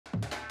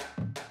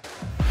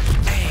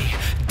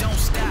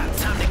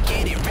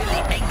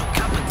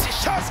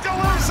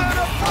Tuscaloosa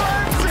to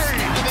frenzy!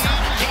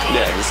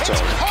 Yeah, it's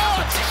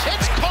caught!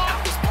 It's caught!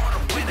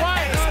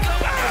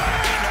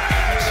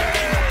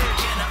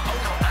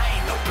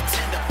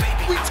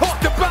 We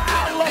talked about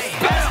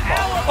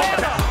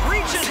Alabama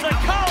reaches the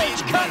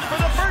college cut for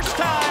the first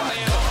time.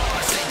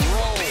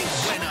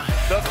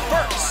 The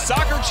first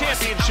soccer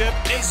championship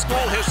in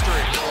school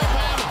history.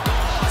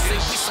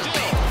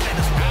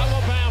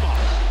 Alabama.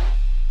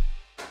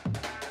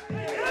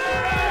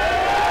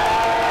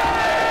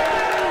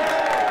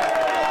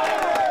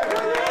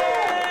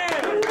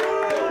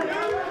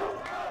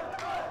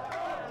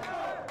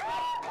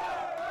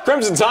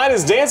 Crimson Tide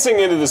is dancing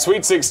into the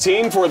Sweet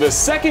 16 for the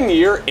second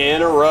year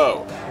in a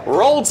row.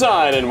 Roll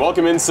Tide and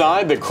welcome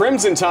inside the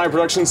Crimson Tide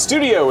production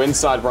studio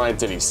inside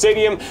Bryant-Denny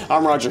Stadium.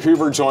 I'm Roger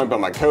Hoover, joined by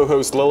my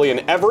co-host Lillian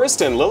Everest.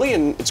 And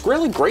Lillian, it's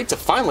really great to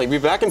finally be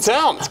back in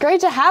town. It's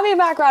great to have you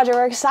back, Roger.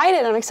 We're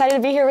excited. I'm excited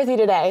to be here with you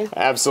today.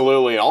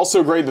 Absolutely.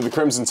 Also great that the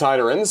Crimson Tide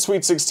are in the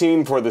Sweet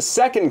 16 for the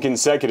second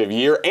consecutive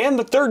year and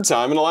the third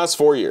time in the last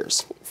 4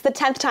 years. It's the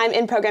 10th time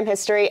in program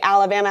history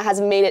Alabama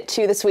has made it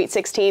to the Sweet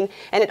 16,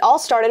 and it all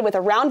started with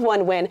a round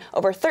 1 win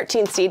over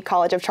 13th seed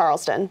College of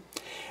Charleston.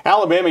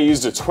 Alabama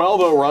used a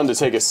 12-0 run to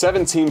take a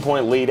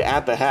 17-point lead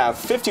at the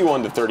half,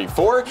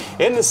 51-34.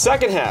 In the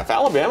second half,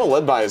 Alabama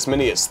led by as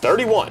many as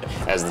 31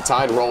 as the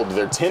Tide rolled to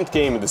their 10th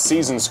game of the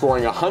season,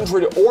 scoring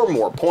 100 or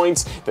more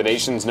points. The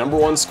nation's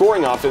 #1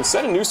 scoring offense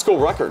set a new school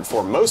record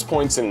for most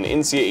points in an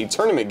NCAA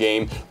tournament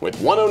game with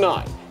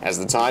 109 as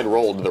the Tide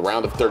rolled to the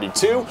round of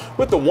 32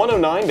 with the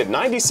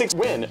 109-96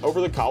 win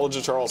over the College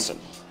of Charleston.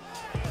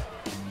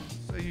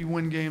 You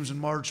win games in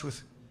March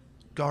with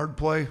guard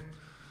play.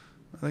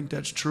 I think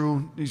that's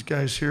true. These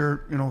guys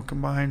here,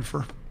 combined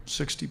for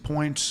 60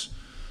 points.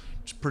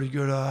 It's pretty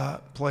good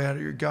play out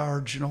of your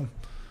guards.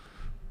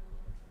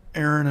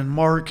 Aaron and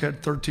Mark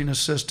had 13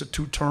 assists to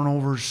 2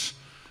 turnovers.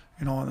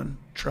 And then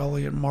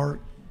Trelly and Mark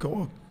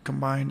go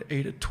combined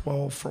 8 of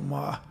 12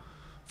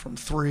 from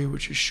 3,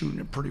 which is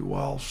shooting it pretty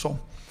well. So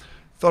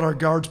I thought our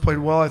guards played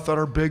well. I thought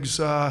our bigs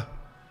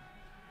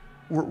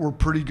were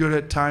pretty good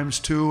at times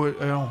too.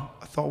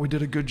 I thought we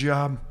did a good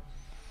job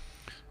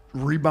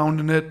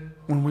rebounding it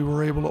when we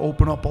were able to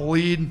open up a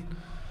lead.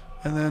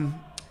 And then,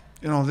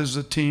 this is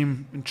a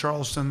team in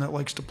Charleston that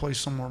likes to play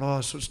similar to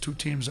us. So it's 2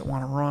 teams that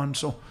want to run.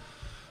 So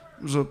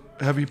it was a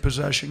heavy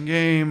possession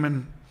game,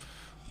 and,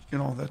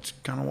 that's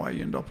kind of why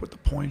you end up with the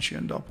points you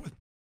end up with.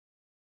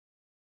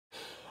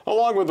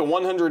 Along with the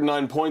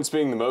 109 points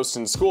being the most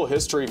in school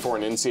history for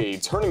an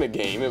NCAA tournament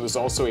game, it was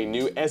also a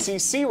new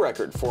SEC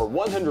record for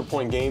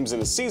 100-point games in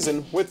a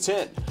season with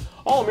 10.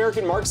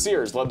 All-American Mark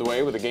Sears led the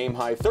way with a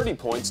game-high 30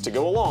 points to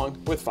go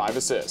along with 5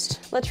 assists.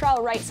 Latrell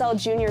Wrightsell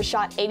Jr.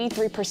 shot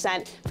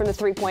 83% from the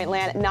three-point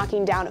land,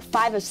 knocking down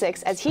 5 of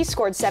 6 as he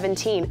scored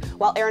 17,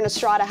 while Aaron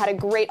Estrada had a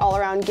great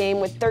all-around game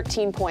with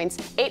 13 points,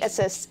 8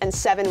 assists, and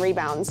 7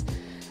 rebounds.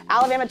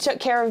 Alabama took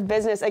care of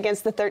business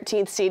against the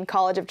 13th seed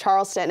College of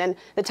Charleston, and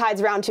the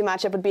Tide's round 2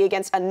 matchup would be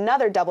against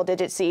another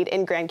double-digit seed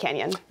in Grand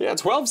Canyon. Yeah,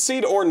 12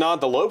 seed or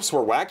not, the Lopes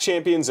were WAC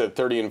champions at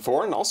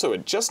 30-4, and also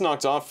had just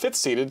knocked off 5th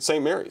seeded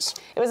St. Mary's.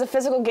 It was a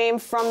physical game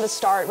from the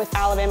start, with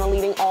Alabama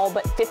leading all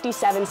but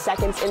 57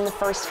 seconds in the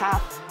first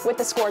half. With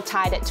the score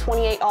tied at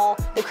 28 all,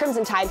 the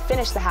Crimson Tide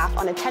finished the half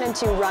on a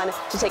 10-2 run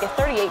to take a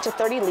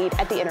 38-30 lead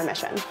at the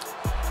intermission.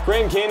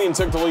 Grand Canyon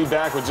took the lead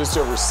back with just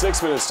over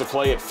 6 minutes to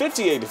play at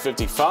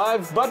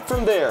 58-55, but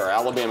from there,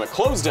 Alabama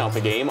closed out the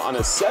game on a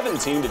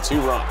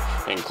 17-2 run,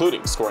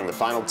 including scoring the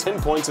final 10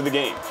 points of the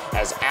game,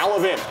 as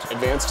Alabama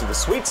advanced to the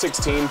Sweet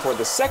 16 for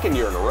the second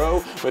year in a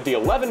row with the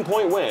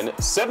 11-point win,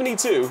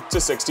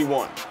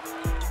 72-61.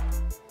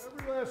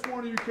 Every last one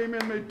of you came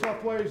in, made tough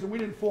plays, and we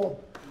didn't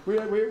fold. We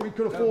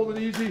could have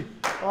folded easy.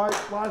 All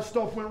right, a lot of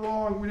stuff went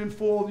wrong. We didn't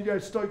fold. You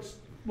guys stuck.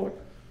 Look.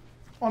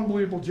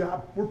 Unbelievable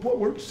job.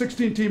 We're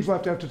 16 teams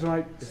left after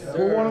tonight. Yes,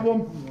 we're one of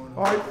them.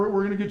 All right, we're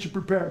going to get you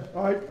prepared.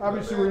 All right,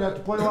 obviously we're going to have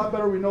to play a lot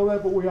better. We know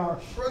that, but we are.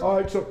 All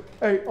right, so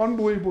hey,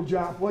 unbelievable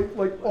job.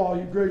 Oh,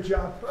 you great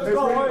job. Hey,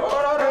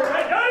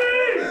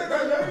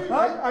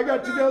 I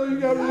got together. You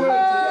got to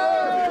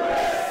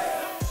win.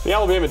 The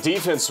Alabama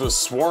defense was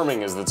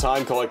swarming as the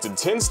Tide collected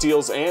 10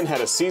 steals and had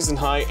a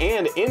season-high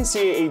and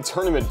NCAA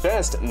tournament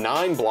best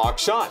 9 block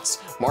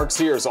shots. Mark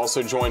Sears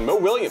also joined Mo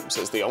Williams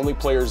as the only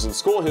players in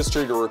school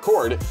history to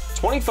record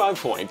 25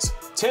 points,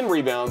 10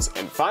 rebounds,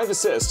 and 5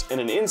 assists in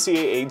an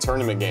NCAA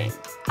tournament game.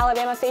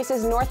 Alabama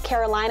faces North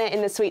Carolina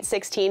in the Sweet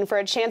 16 for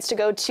a chance to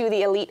go to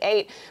the Elite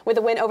 8. With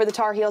a win over the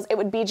Tar Heels, it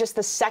would be just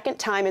the second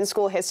time in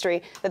school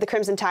history that the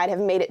Crimson Tide have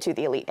made it to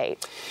the Elite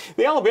 8.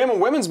 The Alabama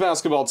women's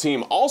basketball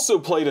team also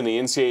played in the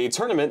NCAA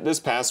tournament this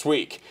past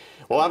week.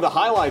 We'll have the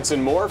highlights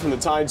and more from the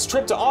Tide's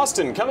trip to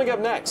Austin coming up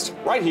next,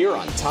 right here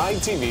on Tide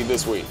TV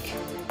This Week.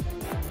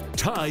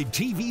 Tide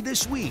TV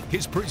This Week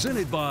is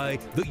presented by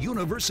the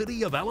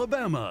University of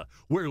Alabama,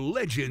 where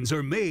legends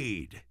are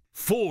made.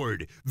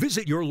 Ford,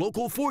 visit your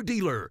local Ford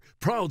dealer,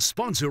 proud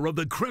sponsor of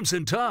the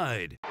Crimson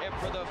Tide. And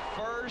for the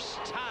first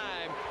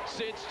time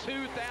since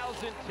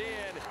 2010,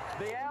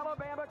 the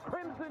Alabama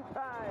Crimson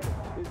Tide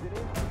is an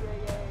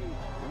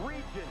NCAA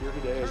regional Here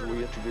today as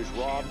we introduce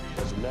Rob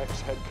as the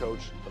next head coach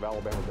of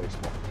Alabama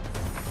baseball.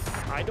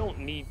 I don't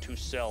need to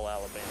sell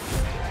Alabama.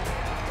 Start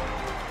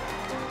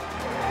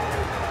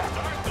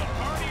the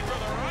party for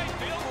the right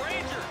field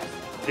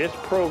Rangers. This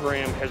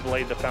program has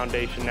laid the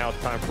foundation. Now it's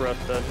time for us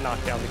to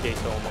knock down the gates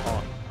of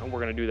Omaha, and we're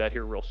going to do that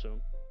here real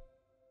soon.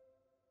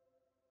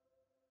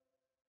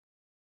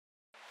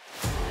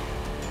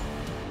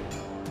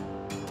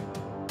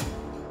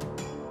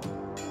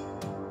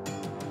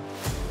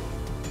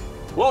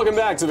 Welcome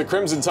back to the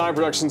Crimson Tide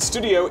Production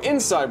Studio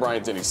inside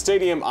Bryant-Denny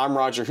Stadium. I'm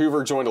Roger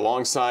Hoover, joined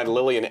alongside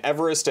Lillian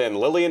Everest. And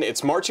Lillian,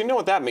 it's March. You know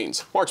what that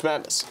means. March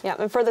Madness. Yeah,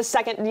 and for the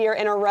second year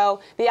in a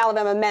row, the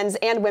Alabama men's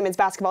and women's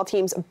basketball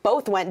teams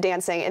both went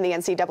dancing in the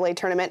NCAA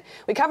tournament.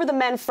 We covered the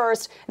men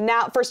first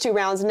two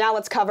rounds. Now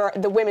let's cover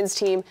the women's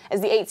team as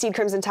the 8-seed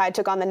Crimson Tide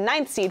took on the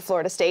 9th-seed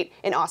Florida State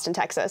in Austin,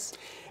 Texas.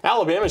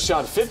 Alabama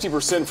shot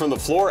 50% from the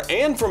floor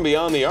and from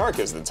beyond the arc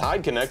as the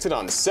Tide connected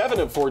on 7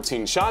 of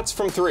 14 shots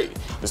from 3.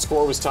 The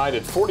score was tied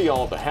at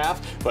 40-all at the half,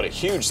 but a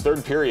huge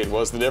third period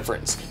was the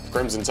difference. The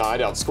Crimson Tide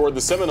outscored the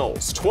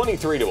Seminoles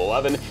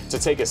 23-11 to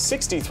take a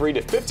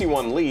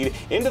 63-51 lead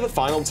into the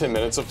final 10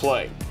 minutes of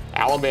play.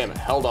 Alabama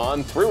held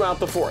on throughout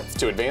the fourth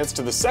to advance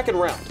to the second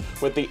round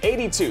with the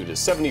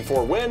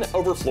 82-74 win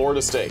over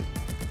Florida State.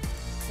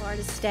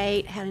 Florida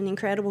State had an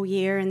incredible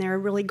year, and they're a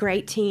really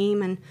great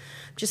team, and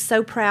just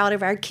so proud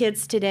of our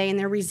kids today and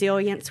their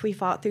resilience. We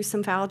fought through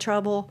some foul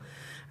trouble,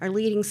 our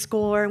leading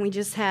scorer, and we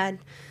just had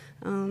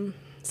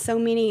so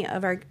many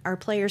of our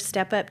players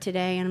step up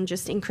today, and I'm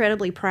just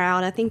incredibly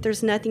proud. I think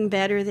there's nothing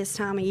better this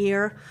time of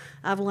year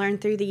I've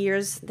learned through the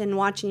years than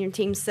watching your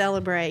team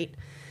celebrate,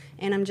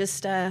 and I'm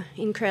just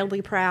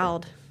incredibly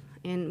proud.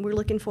 And we're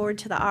looking forward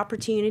to the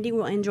opportunity.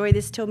 We'll enjoy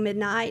this till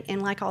midnight,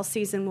 and like all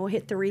season, we'll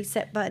hit the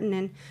reset button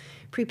and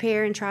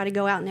prepare and try to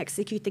go out and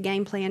execute the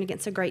game plan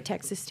against a great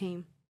Texas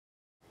team.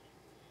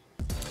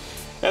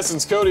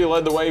 Essence Cody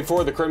led the way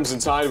for the Crimson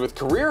Tide with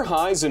career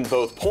highs in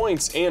both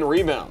points and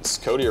rebounds.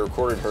 Cody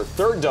recorded her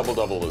third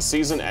double-double of the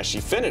season as she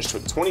finished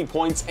with 20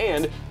 points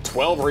and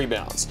 12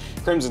 rebounds.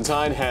 Crimson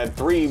Tide had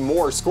 3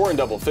 more scoring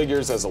double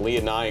figures as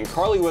Aaliyah Nye and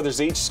Carly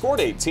Withers each scored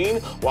 18,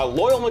 while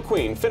Loyal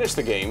McQueen finished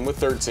the game with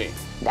 13.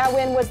 That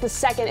win was the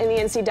second in the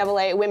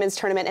NCAA women's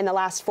tournament in the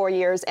last 4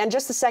 years, and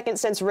just the second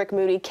since Rick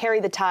Moody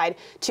carried the Tide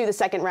to the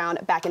second round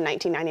back in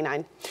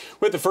 1999.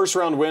 With the first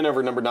round win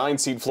over number 9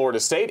 seed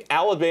Florida State,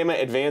 Alabama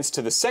advanced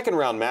to the second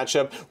round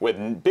matchup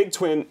with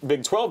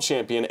Big 12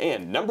 champion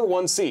and number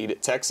 1 seed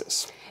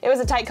Texas. It was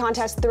a tight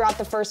contest throughout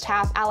the first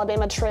half.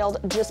 Alabama trailed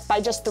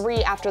by just 3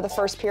 after the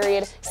first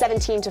period,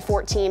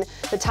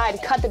 17-14. The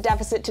Tide cut the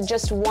deficit to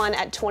just 1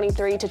 at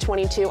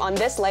 23-22 on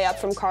this layup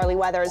from Carly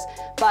Withers,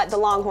 but the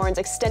Longhorns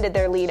extended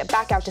their lead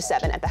back out to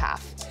 7 at the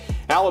half.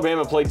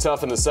 Alabama played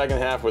tough in the second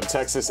half with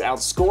Texas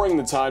outscoring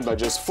the Tide by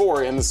just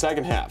 4 in the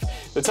second half.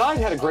 The Tide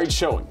had a great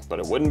showing, but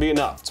it wouldn't be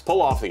enough to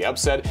pull off the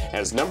upset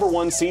as number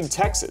 1 seed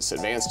Texas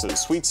advanced to the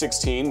Sweet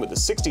 16 with a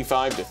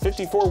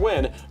 65-54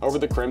 win over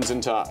the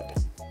Crimson Tide.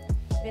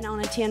 Been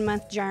on a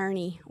 10-month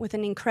journey with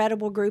an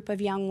incredible group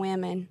of young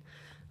women.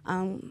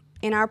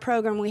 In our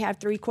program, we have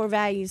 3 core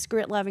values: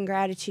 grit, love, and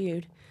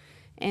gratitude.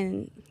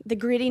 And the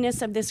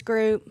grittiness of this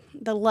group,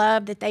 the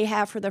love that they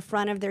have for the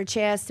front of their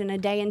chest in a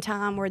day and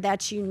time where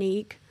that's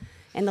unique,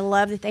 and the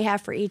love that they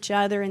have for each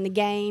other in the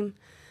game,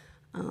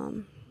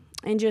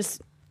 and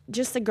just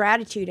the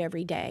gratitude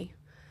every day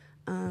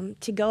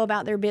to go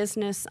about their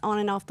business on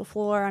and off the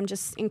floor. I'm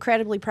just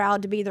incredibly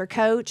proud to be their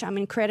coach. I'm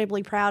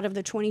incredibly proud of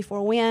the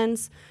 24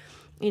 wins.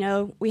 You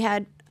know, we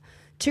had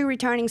 2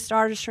 returning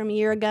starters from a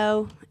year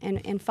ago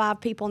and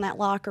 5 people in that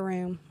locker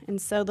room. And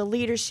so the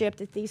leadership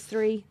that these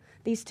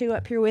 2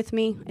 up here with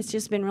me, it's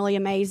just been really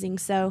amazing.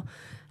 So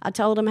I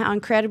told them how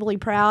incredibly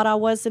proud I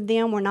was of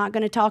them. We're not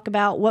going to talk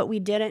about what we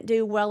didn't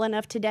do well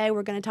enough today.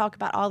 We're going to talk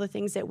about all the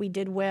things that we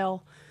did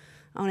well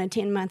on a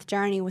 10-month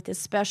journey with as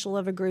special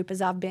of a group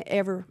as I've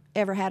ever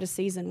had a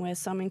season with.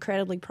 So I'm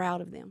incredibly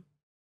proud of them.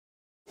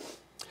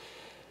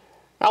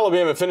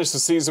 Alabama finished the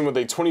season with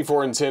a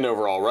 24-10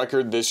 overall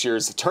record. This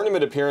year's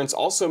tournament appearance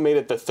also made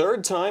it the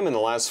 3rd time in the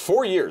last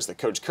 4 years that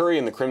Coach Curry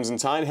and the Crimson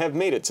Tide have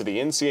made it to the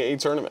NCAA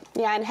tournament.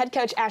 Yeah, and head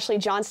coach Ashley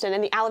Johnston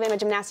and the Alabama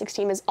gymnastics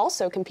team is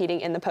also competing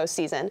in the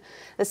postseason.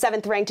 The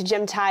 7th-ranked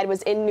Gym Tide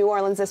was in New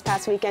Orleans this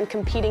past weekend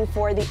competing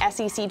for the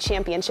SEC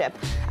championship.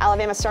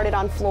 Alabama started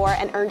on floor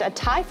and earned a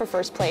tie for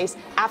first place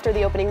after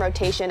the opening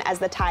rotation as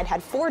the Tide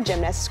had 4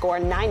 gymnasts score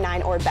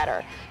 9-9 or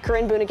better.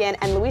 Corinne Boonigan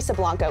and Luisa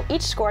Blanco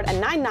each scored a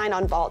 9-9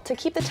 on vault to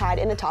keep the Tide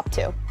in the top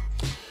 2.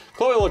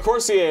 Chloe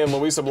LaCourcier and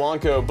Luisa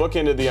Blanco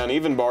bookended the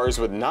uneven bars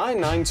with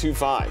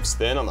 9.925s.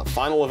 Then on the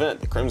final event,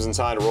 the Crimson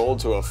Tide rolled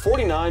to a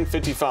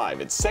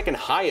 49.55, its second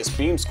highest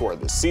beam score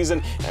this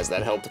season, as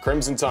that helped the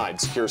Crimson Tide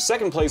secure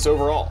 2nd place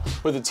overall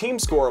with a team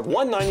score of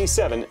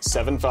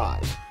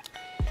 197.75.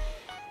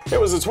 It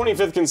was the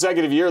 25th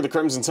consecutive year the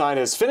Crimson Tide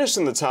has finished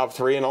in the top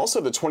 3 and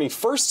also the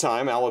 21st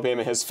time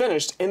Alabama has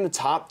finished in the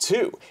top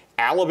 2.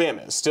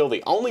 Alabama is still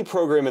the only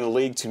program in the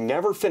league to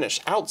never finish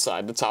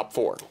outside the top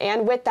 4.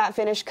 And with that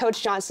finish,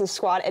 Coach Johnson's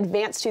squad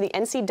advanced to the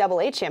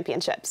NCAA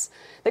championships.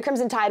 The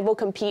Crimson Tide will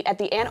compete at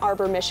the Ann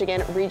Arbor,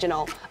 Michigan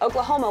Regional.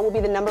 Oklahoma will be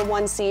the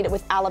 #1 seed,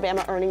 with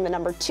Alabama earning the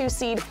 #2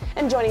 seed,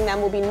 and joining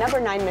them will be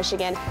 #9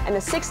 Michigan and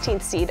the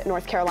 16th seed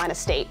North Carolina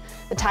State.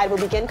 The Tide will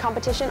begin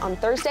competition on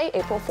Thursday,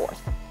 April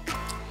 4th.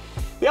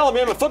 The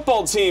Alabama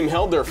football team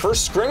held their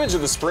first scrimmage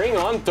of the spring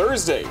on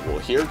Thursday. We'll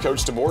hear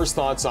Coach DeBoer's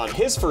thoughts on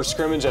his first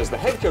scrimmage as the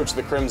head coach of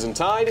the Crimson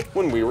Tide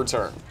when we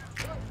return.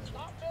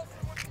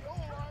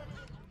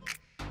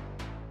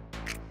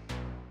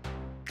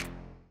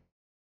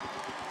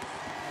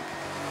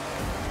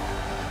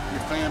 Your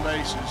fan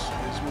base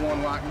is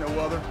one like no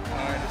other.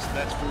 All right,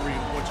 that's for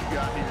real. What you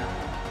got here,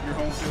 your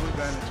home field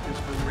advantage is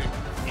for real.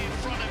 In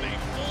front of a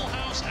full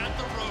house at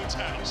the Rhodes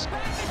House.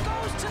 It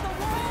goes to the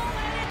wall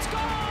and it's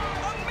gone.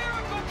 A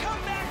miracle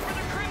comeback for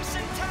the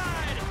Crimson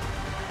Tide.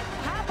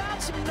 How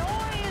about some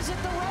noise at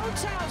the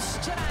Rhodes House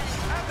tonight?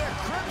 And the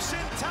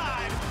Crimson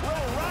Tide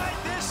will ride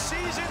this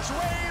season's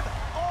wave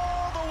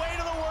all the way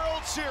to the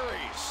World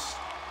Series.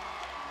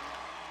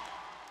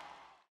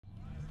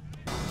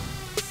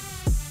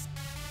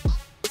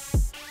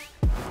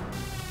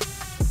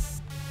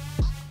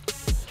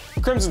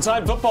 Crimson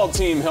Tide football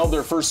team held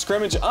their first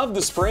scrimmage of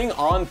the spring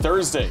on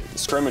Thursday. The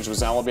scrimmage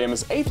was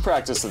Alabama's 8th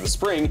practice of the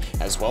spring,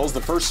 as well as the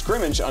first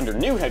scrimmage under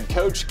new head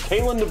coach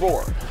Kalen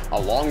DeBoer.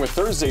 Along with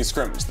Thursday's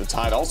scrimmage, the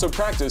Tide also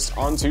practiced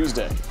on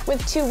Tuesday.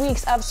 With 2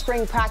 weeks of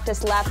spring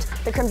practice left,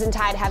 the Crimson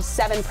Tide have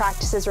 7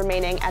 practices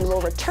remaining and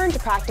will return to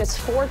practice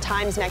 4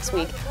 times next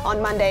week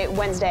on Monday,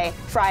 Wednesday,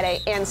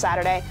 Friday, and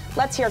Saturday.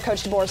 Let's hear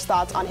Coach DeBoer's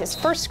thoughts on his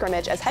first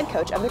scrimmage as head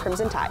coach of the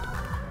Crimson Tide.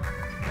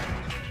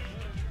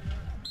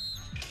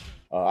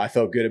 I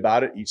felt good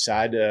about it. Each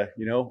side,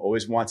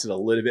 always wants it a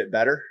little bit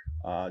better,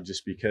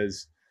 just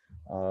because,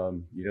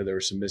 there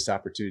were some missed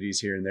opportunities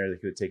here and there they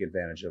could have taken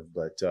advantage of.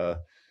 But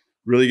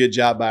really good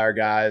job by our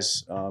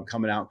guys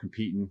coming out and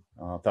competing.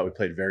 I thought we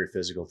played very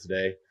physical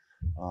today,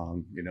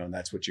 and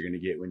that's what you're going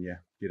to get when you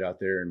get out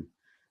there and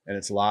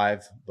it's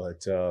live.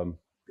 But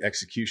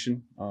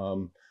execution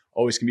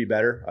always can be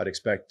better. I'd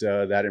expect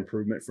that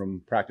improvement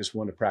from practice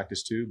 1 to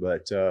practice 2,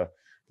 but for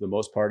the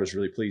most part, I was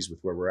really pleased with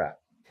where we're at.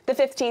 The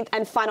 15th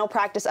and final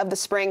practice of the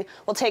spring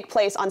will take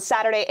place on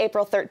Saturday,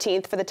 April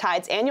 13th for the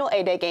Tide's annual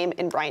A-Day game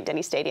in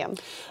Bryant-Denny Stadium.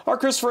 Our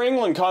Christopher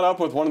England caught up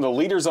with one of the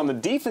leaders on the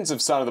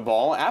defensive side of the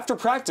ball after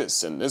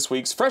practice in this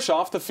week's Fresh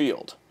Off the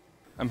Field.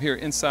 I'm here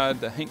inside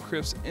the Hank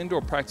Cripps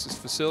indoor practice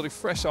facility,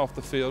 fresh off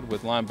the field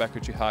with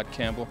linebacker Jihad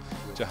Campbell.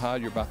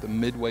 Jihad, you're about the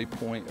midway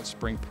point of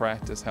spring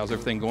practice. How's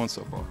everything going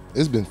so far?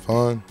 It's been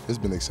fun. It's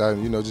been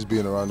exciting. Just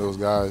being around those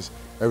guys.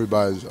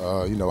 Everybody's,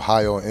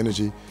 high on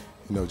energy.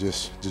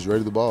 Just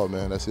ready to ball,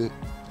 man. That's it.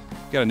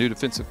 You got a new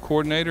defensive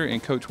coordinator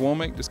and Coach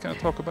Womack. Just kind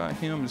of talk about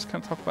him. Just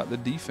kind of talk about the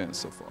defense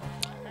so far.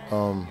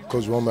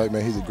 Coach Womack,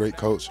 man, he's a great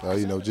coach.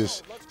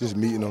 Just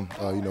meeting him.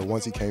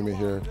 Once he came in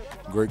here,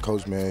 great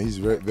coach, man. He's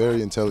a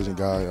very intelligent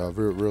guy,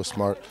 real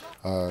smart.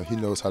 He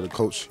knows how to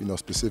coach,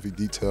 specific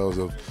details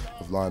of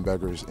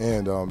linebackers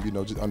and,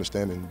 just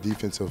understanding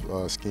defensive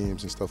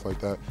schemes and stuff like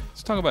that.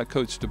 Let's talk about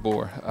Coach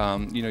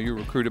DeBoer. You're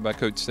recruited by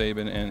Coach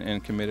Saban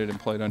and committed and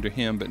played under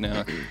him, but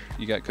now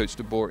you got Coach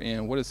DeBoer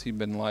in. What has he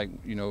been like,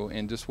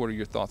 and just what are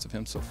your thoughts of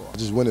him so far?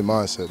 Just winning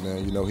mindset,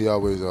 man. He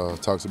always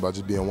talks about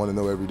just being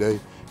 1-0 every day,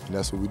 and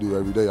that's what we do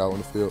every day out on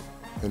the field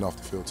and off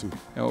the field too.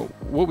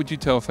 What would you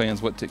tell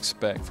fans what to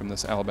expect from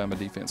this Alabama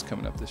defense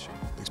coming up this year?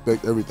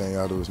 Expect everything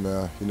out of us,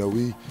 man.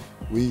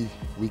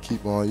 We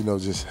keep on,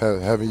 just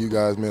having you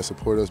guys, man,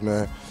 support us,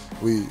 man.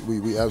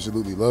 We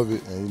absolutely love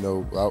it, and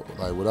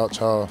without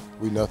y'all,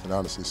 we nothing,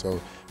 honestly.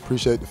 So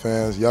appreciate the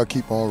fans. Y'all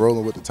keep on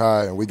rolling with the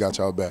Tide, and we got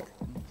y'all back.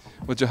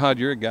 Well, Jihad,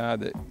 you're a guy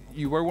that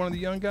you were one of the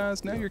young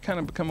guys. Now you're kind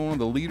of becoming one of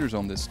the leaders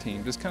on this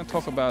team. Just kind of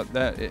talk about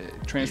that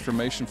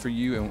transformation for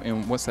you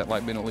and what's that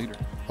like being a leader?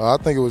 I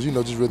think it was,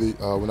 just really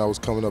when I was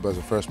coming up as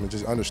a freshman,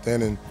 just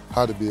understanding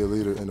how to be a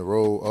leader and the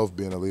role of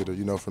being a leader,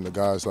 from the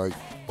guys like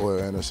Boyer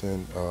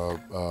Anderson,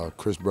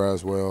 Chris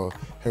Braswell,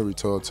 Henry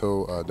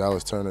To'oTo'o,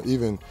 Dallas Turner,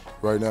 even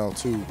right now,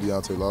 too,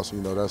 Deontay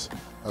Lawson,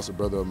 that's a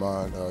brother of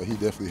mine. He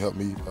definitely helped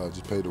me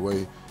just pave the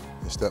way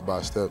step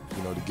by step,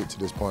 to get to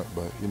this point.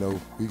 But,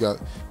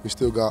 we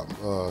still got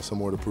some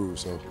more to prove,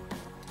 so.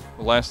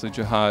 Well, lastly,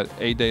 Jihad,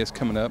 A-Day is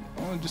coming up,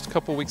 just a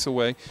couple weeks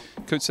away.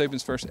 Coach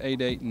Saban's first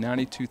A-Day,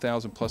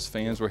 92,000 plus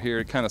fans were here.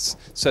 It kind of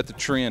set the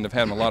trend of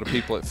having a lot of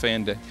people at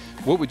Fan Day.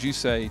 What would you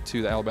say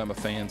to the Alabama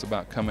fans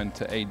about coming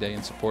to A-Day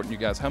and supporting you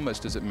guys? How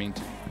much does it mean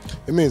to you?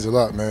 It means a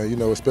lot, man,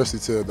 especially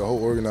to the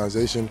whole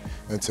organization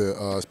and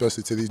to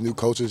especially to these new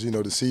coaches,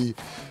 to see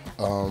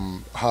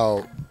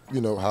how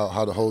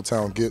the whole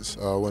town gets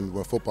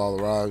when football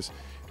arrives.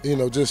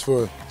 Just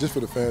for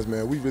the fans,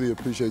 man, we really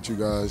appreciate you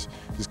guys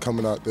just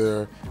coming out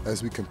there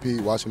as we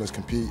compete, watching us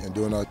compete and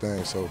doing our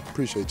thing. So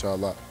appreciate y'all a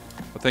lot.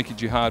 Well, thank you,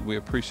 Jihad. We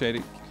appreciate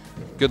it.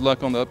 Good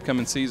luck on the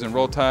upcoming season.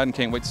 Roll Tide, and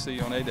can't wait to see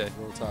you on A-Day.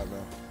 Roll Tide,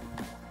 man.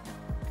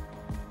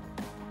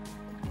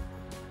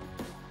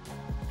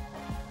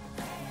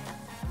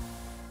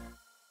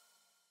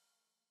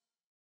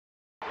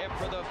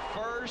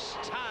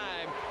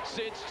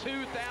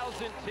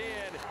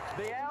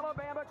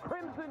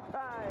 Crimson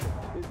Tide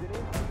is an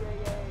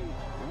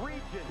NCAA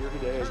region. Here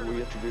today as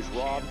we introduce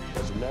Rob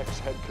as the next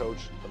head coach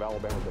of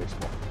Alabama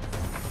baseball.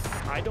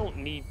 I don't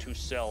need to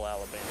sell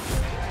Alabama.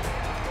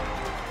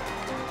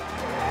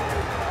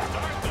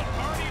 Start the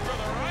party for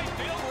the right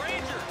field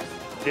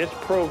Rangers. This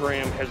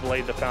program has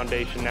laid the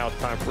foundation. Now it's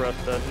time for us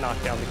to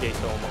knock down the gates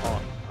of Omaha,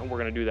 and we're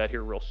going to do that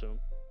here real soon.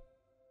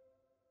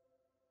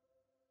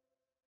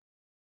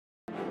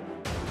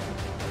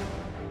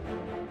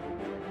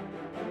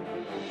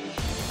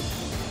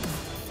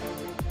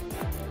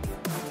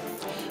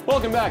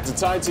 Welcome back to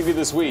Tide TV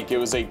This Week. It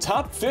was a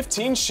top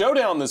 15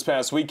 showdown this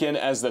past weekend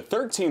as the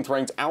 13th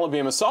ranked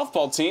Alabama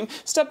softball team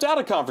stepped out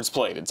of conference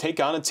play to take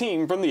on a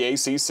team from the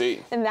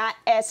ACC. And that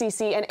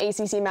SEC and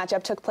ACC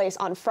matchup took place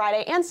on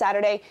Friday and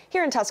Saturday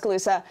here in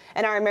Tuscaloosa.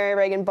 And our Mary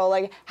Reagan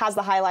Bolig has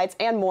the highlights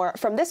and more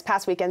from this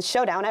past weekend's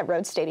showdown at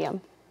Rhodes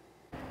Stadium.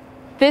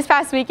 This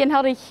past weekend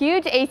held a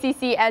huge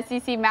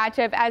ACC-SEC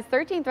matchup as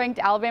 13th ranked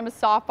Alabama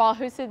softball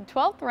hosted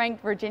 12th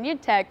ranked Virginia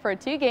Tech for a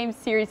two-game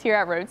series here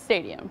at Rhodes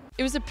Stadium.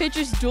 It was a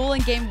pitcher's duel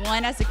in Game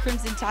 1 as the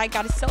Crimson Tide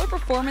got a stellar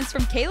performance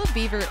from Caleb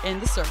Beaver in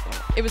the circle.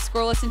 It was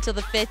scoreless until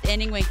the 5th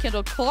inning when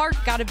Kendall Clark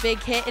got a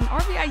big hit and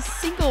RBI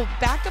single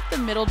back up the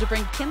middle to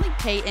bring Kinley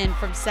Payton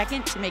from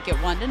second to make it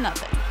 1-0.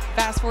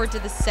 Fast forward to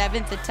the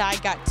 7th, the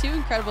Tide got two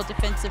incredible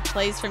defensive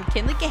plays from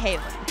Kinley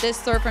Cahalan.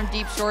 This throw from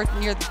deep short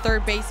near the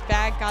third base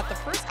bag got the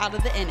first out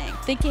of the inning.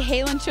 Then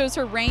Cahalan shows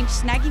her range,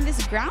 snagging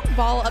this ground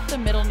ball up the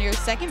middle near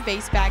second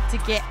base bag to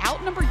get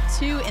out number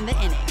 2 in the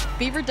inning.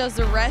 Beaver does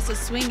the rest, a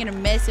swing and a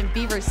miss, and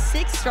Beaver's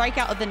 6th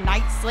strikeout of the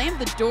night slammed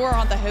the door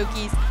on the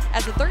Hokies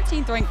as the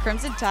 13th ranked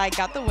Crimson Tide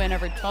got the win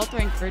over 12th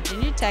ranked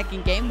Virginia Tech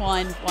in Game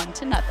 1,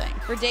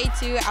 1-0. For Day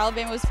 2,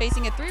 Alabama was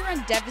facing a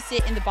 3-run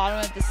deficit in the bottom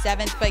of the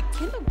 7th, but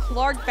Kendall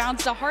Clark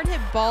bounced a hard-hit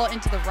ball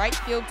into the right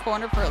field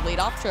corner for a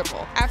leadoff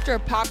triple. After a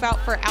pop out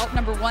for out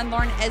number 1,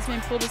 Lauren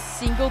Esmond pulled a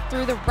single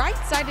through the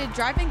right-sided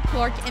driving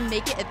Clark and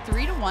make it a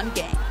 3-1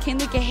 game.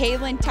 Kinley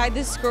Cahalan tied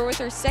the score with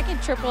her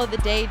second triple of the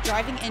day,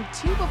 driving in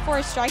 2 before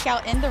a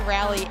strikeout in the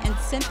rally and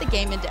sent the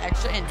game into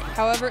extra innings.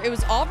 However, it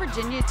was all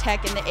Virginia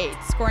Tech in the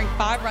 8th, scoring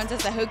 5 runs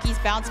as the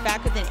Hokies bounced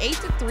back with an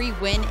 8-3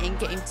 win in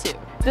Game 2.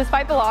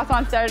 Despite the loss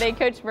on Saturday,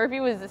 Coach Murphy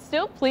was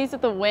still pleased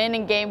with the win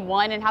in Game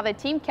 1 and how the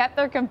team kept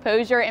their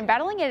composure and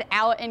battling it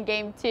out in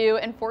Game 2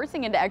 and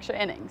forcing into extra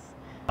innings.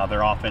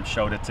 Their offense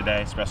showed it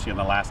today, especially in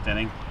the last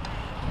inning.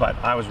 But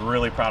I was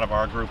really proud of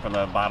our group in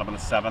the bottom of the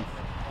 7th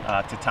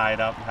to tie it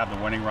up and have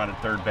the winning run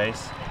at third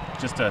base.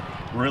 Just a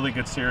really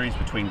good series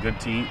between good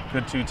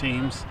two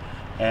teams,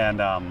 and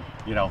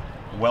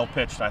well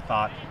pitched, I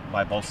thought,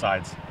 by both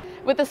sides.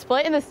 With the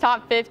split in this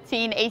top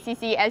 15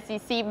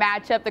 ACC-SEC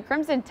matchup, the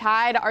Crimson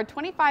Tide are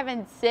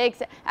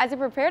 25-6 as they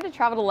prepare to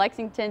travel to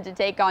Lexington to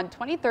take on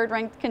 23rd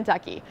ranked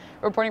Kentucky.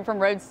 Reporting from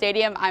Rhodes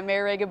Stadium, I'm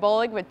Mary Reagan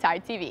Bolig with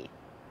Tide TV.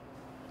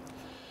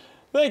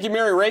 Thank you,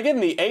 Mary Reagan.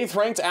 The 8th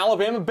ranked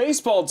Alabama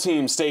baseball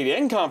team stayed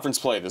in conference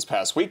play this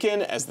past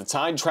weekend as the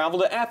Tide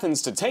traveled to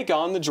Athens to take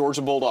on the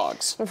Georgia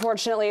Bulldogs.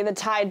 Unfortunately, the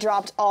Tide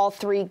dropped all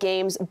 3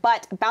 games,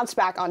 but bounced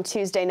back on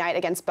Tuesday night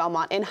against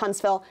Belmont in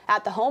Huntsville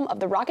at the home of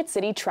the Rocket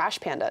City Trash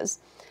Pandas.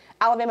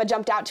 Alabama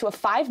jumped out to a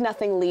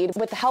 5-0 lead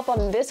with the help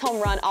on this home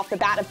run off the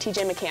bat of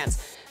TJ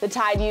McCants. The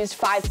Tide used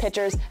 5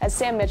 pitchers as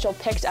Sam Mitchell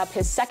picked up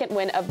his 2nd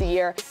win of the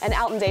year, and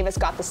Alton Davis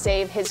got the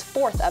save, his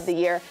 4th of the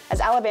year,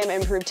 as Alabama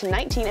improved to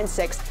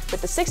 19-6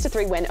 with the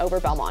 6-3 win over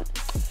Belmont.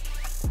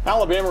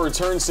 Alabama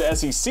returns to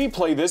SEC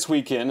play this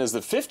weekend as the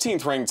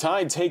 15th ranked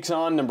Tide takes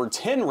on number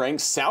 10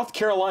 ranked South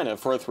Carolina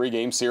for a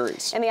 3-game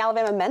series. And the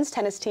Alabama men's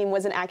tennis team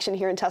was in action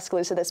here in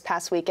Tuscaloosa this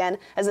past weekend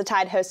as the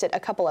Tide hosted a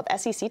couple of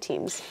SEC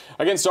teams.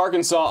 Against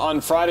Arkansas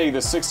on Friday, the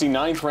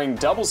 69th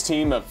ranked doubles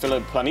team of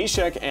Filip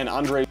Planishek and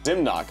Andre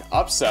Zimnock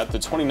upset the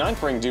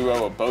 29th ranked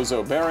duo of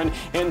Bozo Barron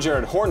and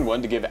Jared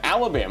Hornwood to give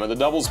Alabama the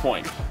doubles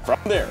point. From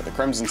there, the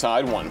Crimson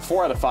Tide won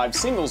 4 out of 5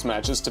 singles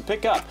matches to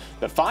pick up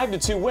the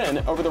 5-2 win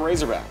over the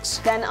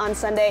Razorbacks. Then on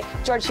Sunday,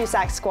 George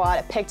Cusack's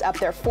squad picked up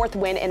their 4th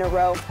win in a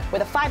row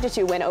with a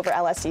 5-2 win over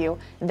LSU.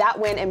 That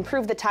win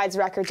improved the Tide's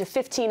record to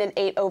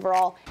 15-8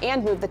 overall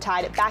and moved the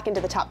Tide back into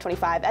the top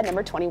 25 at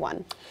number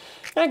 21.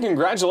 And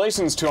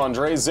congratulations to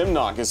Andre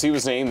Zimnock as he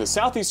was named the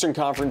Southeastern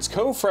Conference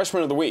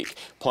Co-Freshman of the Week.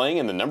 Playing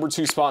in the number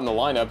 2 spot in the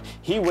lineup,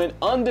 he went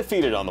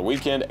undefeated on the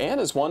weekend and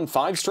has won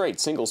 5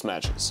 straight singles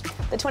matches.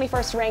 The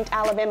 21st ranked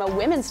Alabama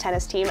women's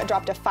tennis team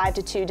dropped a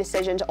 5-2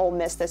 decision to Ole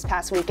Miss this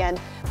past weekend,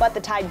 but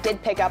the Tide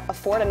did pick up a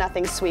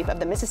 4-0 sweep of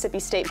the Mississippi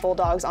State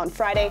Bulldogs on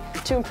Friday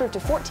to improve to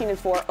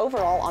 14-4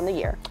 overall on the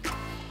year.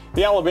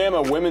 The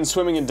Alabama women's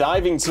swimming and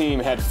diving team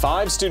had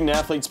 5 student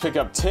athletes pick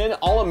up 10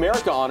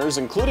 All-America honors,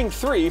 including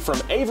 3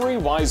 from Avery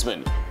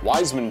Wiseman.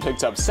 Wiseman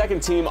picked up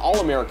 2nd team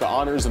All-America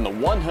honors in the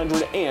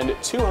 100 and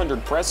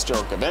 200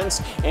 breaststroke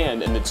events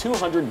and in the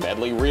 200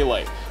 medley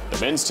relay. The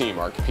men's team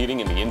are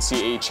competing in the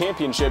NCAA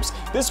championships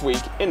this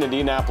week in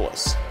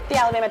Indianapolis. The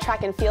Alabama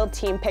track and field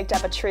team picked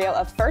up a trio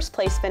of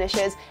first-place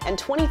finishes and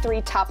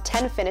 23 top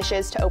 10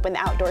 finishes to open the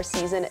outdoor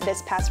season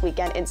this past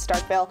weekend in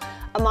Starkville.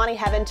 Amani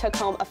Heaven took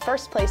home a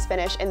first-place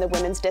finish in the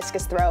women's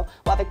discus throw,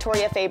 while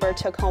Victoria Faber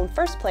took home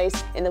first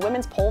place in the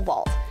women's pole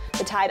vault.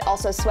 The Tide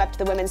also swept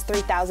the women's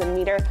 3,000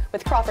 meter,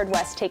 with Crawford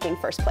West taking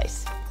first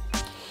place.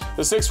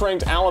 The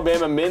 6th-ranked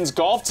Alabama men's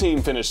golf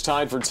team finished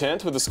tied for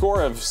 10th with a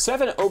score of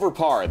 7 over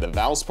par at the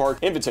Valspar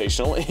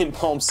Invitational in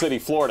Palm City,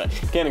 Florida.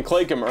 Cannon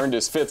Claycomb earned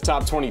his 5th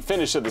top 20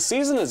 finish of the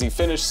season as he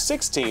finished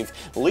 16th,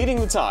 leading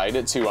the Tide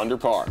at 2 under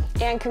par.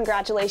 And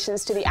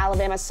congratulations to the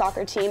Alabama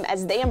soccer team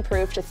as they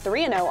improved to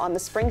 3-0 on the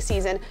spring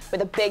season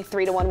with a big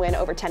 3-1 win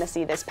over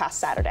Tennessee this past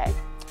Saturday.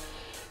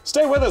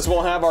 Stay with us.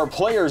 We'll have our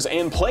players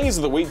and plays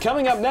of the week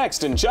coming up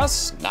next in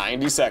just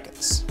 90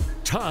 seconds.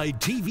 Tide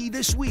TV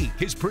This Week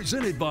is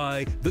presented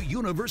by the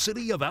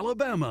University of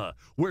Alabama,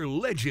 where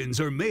legends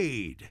are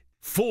made.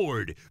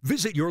 Ford,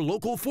 visit your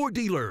local Ford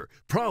dealer,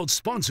 proud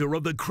sponsor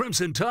of the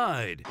Crimson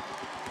Tide.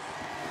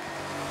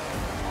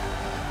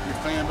 Your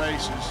fan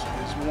base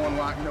is one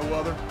like no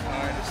other. All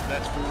right,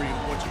 that's for real.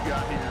 What you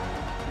got here,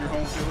 your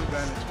home field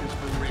advantage is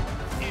for real.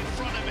 In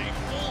front of a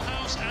full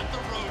house at the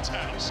Rhodes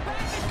House.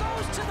 Back it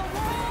goes to the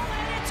wall,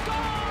 and it's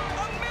gone!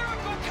 A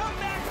miracle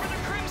comeback for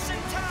the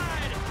Crimson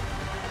Tide.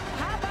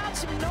 How about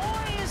some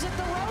noise at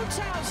the Rhodes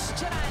House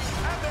tonight?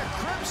 And the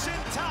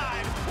Crimson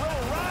Tide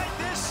will ride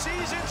this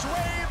season's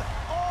wave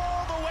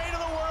all the way to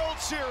the World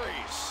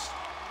Series.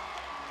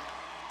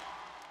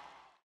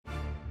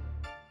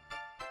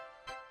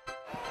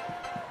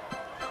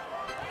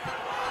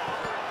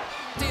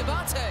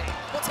 Diamante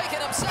will take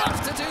it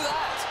himself to do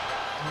that.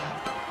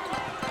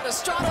 And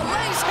Estrada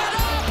lays it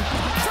up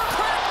for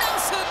Craig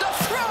Nelson to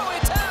throw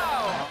it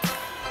down.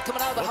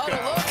 Coming out of the huddle,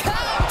 look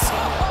out!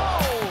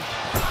 Oh!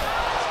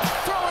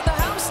 Throwing the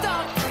house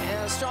down.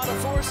 And Estrada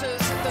forces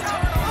the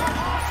turnover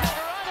off and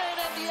running,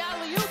 and the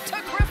alley-oop to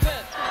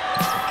Griffin.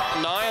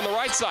 Nye on the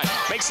right side,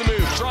 makes a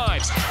move,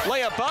 drives,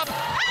 layup up,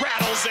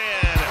 rattles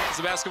in. It's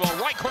the basketball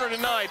right corner to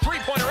Nye,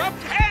 three-pointer up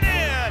and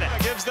in.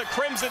 Gives the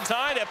Crimson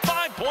Tide a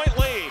 5-point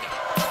lead.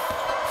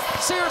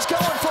 Sears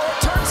going for it,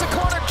 turns the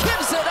corner,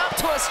 gives it up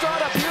to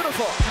Estrada,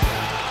 beautiful.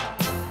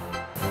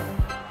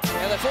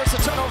 And they force the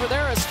turnover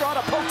there,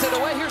 Estrada poked it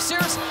away. Here's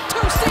Sears,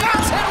 two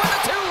Stevens hit with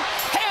a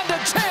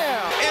two-handed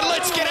jam. And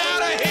let's get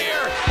out of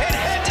here and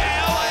head to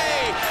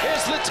LA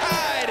as the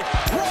Tide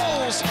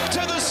rolls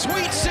to the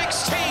Sweet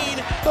 16.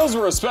 Those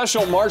were a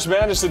special March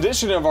Madness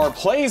edition of our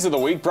Plays of the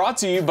Week, brought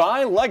to you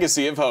by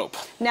Legacy of Hope.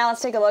 Now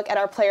let's take a look at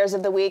our Players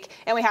of the Week,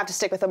 and we have to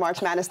stick with the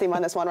March Madness theme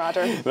on this one,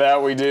 Roger.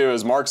 That we do,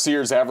 as Mark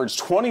Sears averaged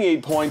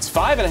 28 points,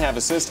 5.5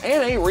 assists,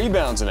 and 8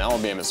 rebounds in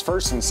Alabama's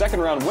first and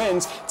second round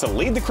wins to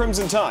lead the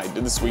Crimson Tide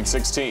to the Sweet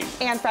 16.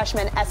 And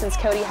freshman Essence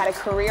Cody had a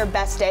career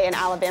best day in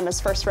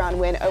Alabama's first round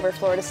win over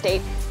Florida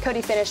State.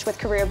 Cody finished with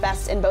career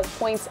bests in both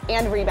points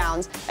and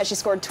rebounds as she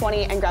scored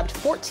 20 and grabbed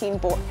 14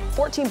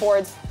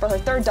 boards for her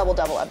third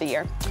double-double of the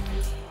year.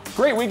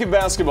 Great week of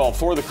basketball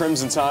for the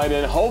Crimson Tide,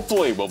 and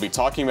hopefully we'll be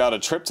talking about a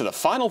trip to the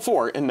Final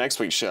Four in next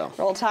week's show.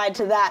 Roll Tide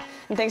to that.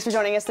 And thanks for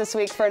joining us this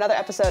week for another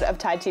episode of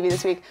Tide TV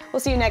This Week. We'll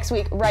see you next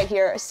week right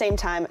here, same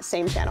time,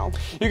 same channel.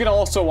 You can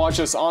also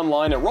watch us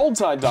online at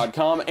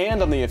RolledTide.com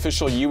and on the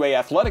official UA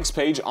Athletics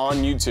page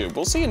on YouTube.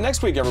 We'll see you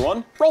next week,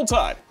 everyone. Roll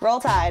Tide. Roll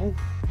Tide.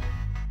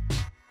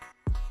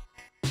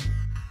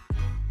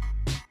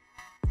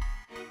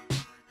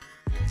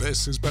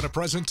 This has been a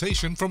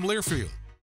presentation from Learfield,